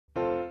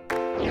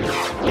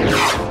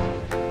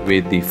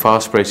With the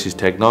Fastbraces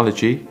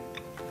technology,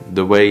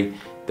 the way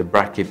the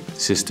bracket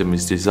system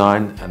is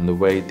designed and the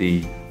way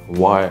the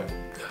wire,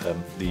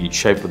 the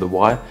shape of the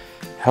wire,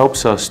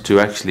 helps us to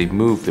actually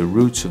move the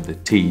roots of the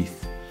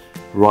teeth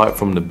right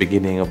from the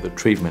beginning of the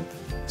treatment.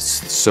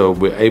 So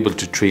we're able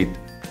to treat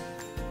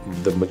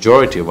the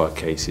majority of our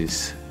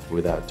cases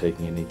without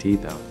taking any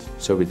teeth out.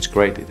 So it's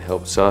great, it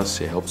helps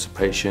us, it helps the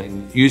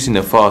patient. Using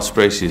the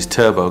Fastbraces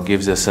Turbo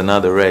gives us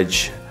another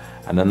edge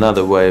and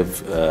another way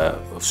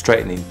of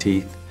straightening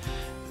teeth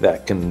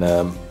that can,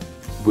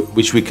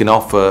 which we can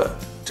offer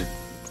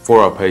for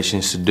our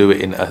patients to do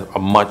it in a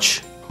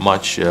much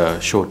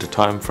shorter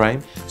time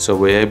frame. So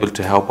we're able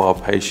to help our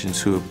patients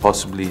who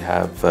possibly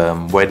have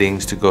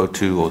weddings to go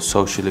to or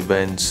social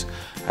events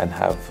and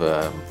have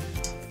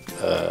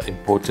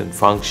important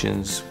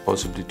functions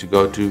possibly to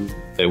go to.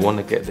 They want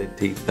to get their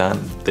teeth done,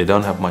 they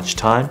don't have much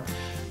time.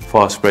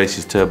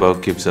 Fastbraces Turbo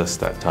gives us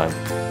that time.